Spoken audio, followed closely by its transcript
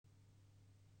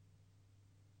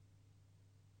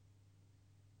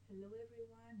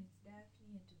everyone, it's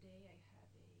Daphne, and today I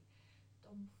have a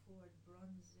Tom Ford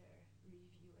bronzer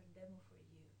review and demo for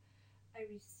you. I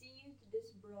received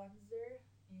this bronzer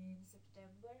in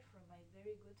September from my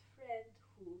very good friend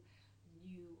who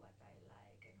knew what I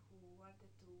like and who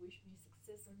wanted to wish me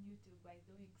success on YouTube by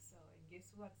doing so. And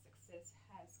guess what? Success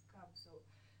has come, so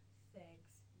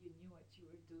thanks, you knew what you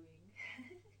were doing.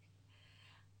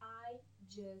 I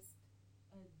just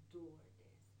adore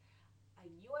this. I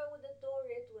knew I would adore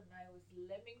it when I was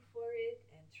lemming for it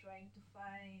and trying to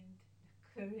find the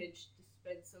courage to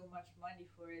spend so much money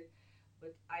for it.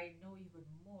 But I know even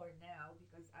more now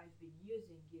because I've been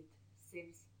using it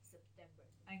since September.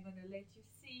 I'm gonna let you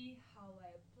see how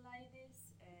I apply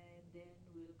this and then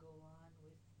we'll go on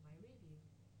with my review.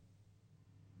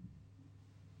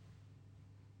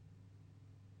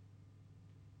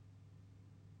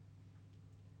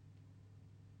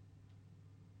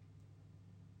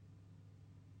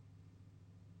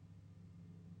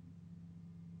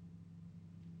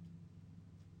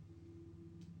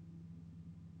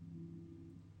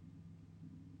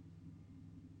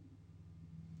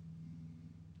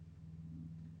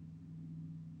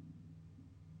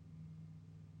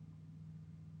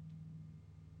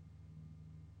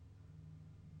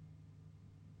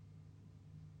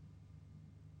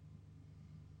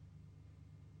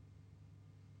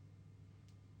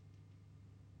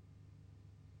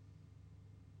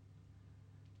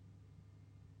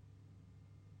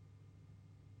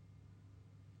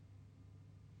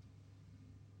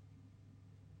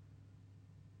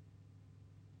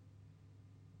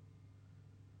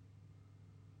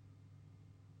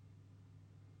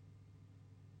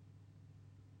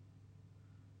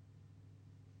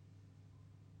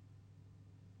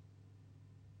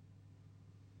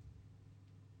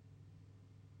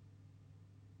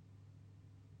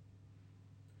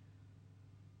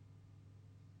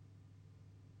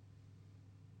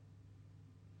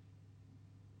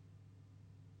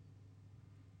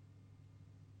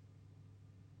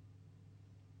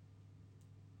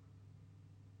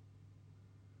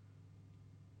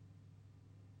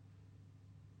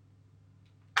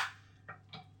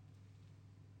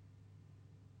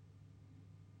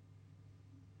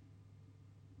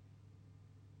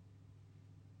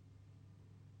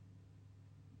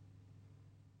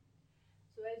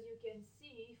 So as you can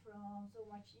see from so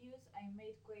much use, I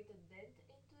made quite a dent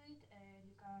into it and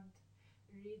you can't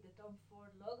read the Tom Ford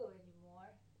logo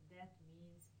anymore. That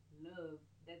means love.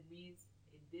 That means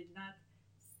it did not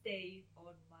stay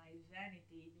on my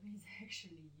vanity. It means I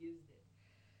actually used it.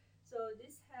 So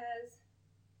this has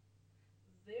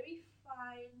very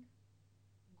fine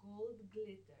gold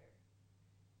glitter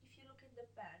if you look in the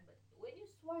pan, but when you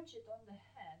swatch it on the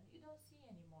hand, you don't see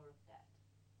any more of that.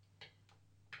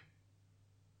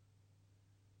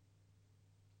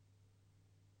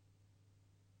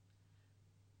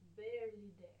 Barely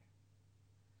there.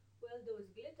 Well, those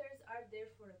glitters are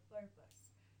there for a purpose.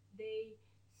 They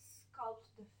sculpt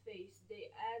the face,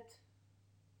 they add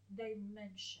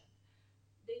dimension.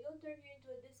 They don't turn you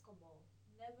into a disco ball.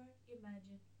 Never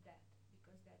imagine that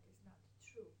because that is not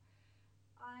true.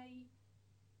 I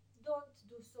don't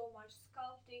do so much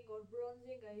sculpting or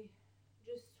bronzing. I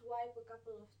just swipe a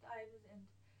couple of times and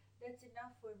that's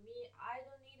enough for me. I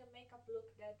don't need a makeup look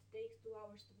that takes 2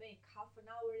 hours to make. Half an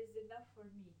hour is enough for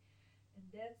me. And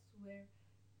that's where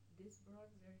this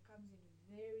bronzer comes in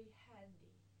very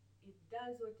handy. It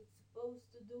does what it's supposed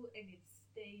to do and it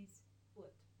stays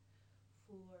put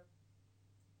for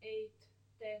 8,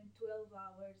 10, 12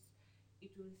 hours.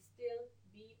 It will still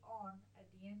be on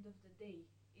at the end of the day.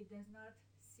 It does not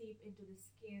seep into the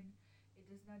skin.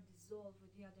 It does not dissolve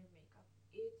with the other makeup.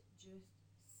 It just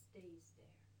stays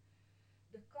there.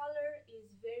 The color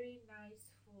is very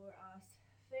nice for us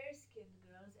fair skinned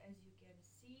girls. As you can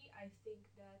see, I think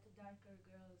that darker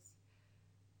girls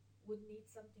would need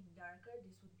something darker.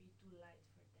 This would be too light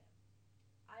for them.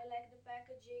 I like the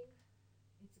packaging.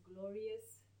 It's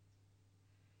glorious.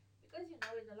 Because you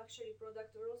know, in a luxury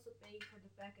product, we're also paying for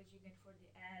the packaging and for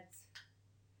the ads.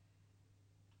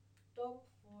 Tom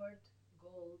Ford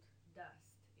Gold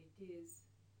Dust. It is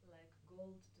like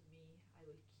gold to me. I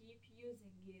will keep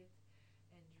using it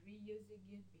and reusing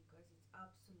it because it's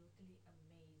absolutely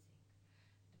amazing.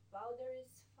 The powder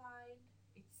is fine,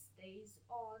 it stays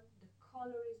on, the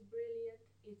color is brilliant,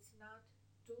 it's not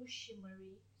too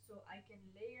shimmery, so I can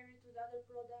layer it with other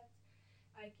products.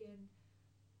 I can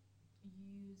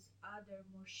use other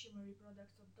more shimmery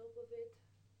products on top of it.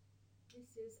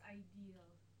 This is ideal.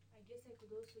 I guess I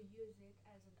could also use it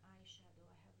as an eyeshadow.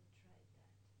 I haven't tried that.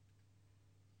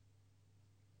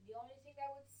 The only thing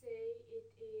I would say,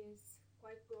 it is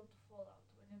quite prone to fall out.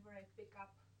 Whenever I pick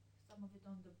up some of it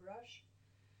on the brush,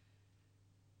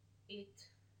 it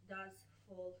does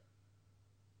fall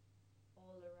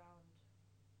all around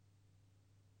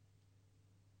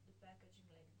the packaging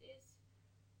like this.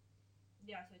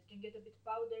 Yeah, so it can get a bit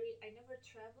powdery. I never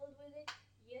traveled with it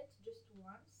yet, just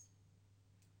once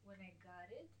when I got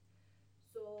it.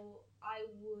 So I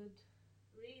would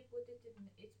really put it in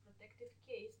its protective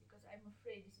case because I'm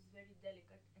afraid this is very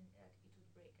delicate and that it would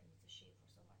break, and it's a shame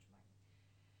for so much money.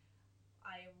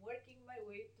 I am working my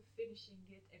way to finishing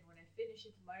it, and when I finish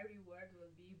it, my reward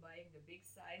will be buying the big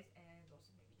size and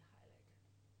also maybe the highlighter.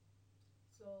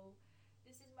 So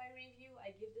this is my review.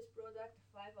 I give this product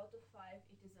 5 out of 5.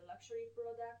 It is a luxury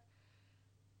product.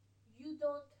 You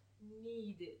don't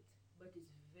need it, but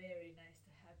it's very nice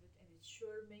to have it, and it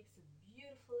sure makes a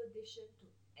beautiful addition to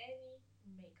any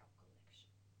makeup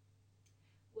collection.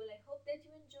 Well, I hope that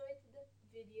you enjoyed the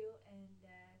video and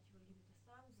that you will give it a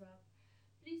thumbs up.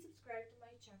 Please subscribe to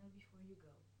my channel before you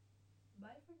go.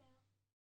 Bye for now.